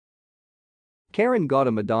Karan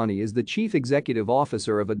Gautam Adani is the Chief Executive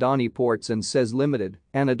Officer of Adani Ports SEZ Limited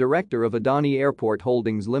and a Director of Adani Airport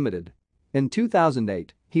Holdings Limited. In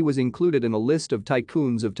 2008, he was included in a list of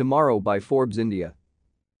Tycoons of Tomorrow by Forbes India.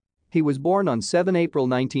 He was born on 7 April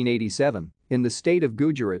 1987 in the state of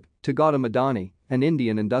Gujarat to Gautam Adani, an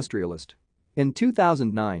Indian industrialist. In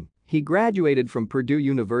 2009, he graduated from Purdue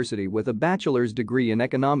University with a bachelor's degree in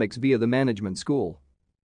economics via the management school.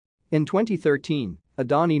 In 2013,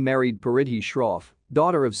 Adani married Paridhi Shroff,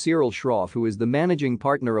 daughter of Cyril Shroff, who is the managing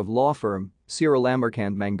partner of law firm Cyril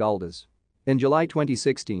Amarkand Mangaldas. In July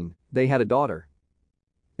 2016, they had a daughter.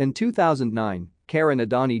 In 2009, Karan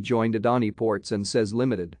Adani joined Adani Ports SEZ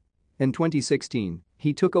Limited. In 2016,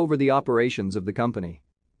 he took over the operations of the company.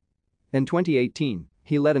 In 2018,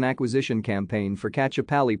 he led an acquisition campaign for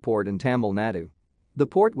Kachapalli Port in Tamil Nadu. The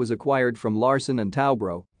port was acquired from Larsen &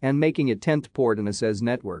 Toubro and making it 10th port in a SEZ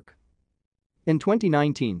network. In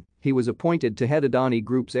 2019, he was appointed to head Adani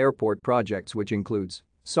Group's airport projects, which includes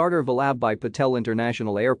Sardar Vallabhbhai Patel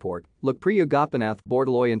International Airport, Lokpriya Gopinath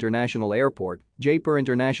Bordoloi International Airport, Jaipur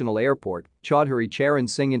International Airport, Chaudhary Charan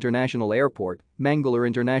Singh International Airport, Mangalore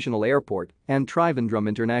International Airport, and Trivandrum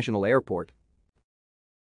International Airport.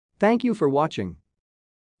 Thank you for watching.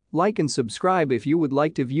 Like and subscribe if you would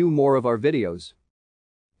like to view more of our videos.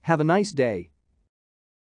 Have a nice day.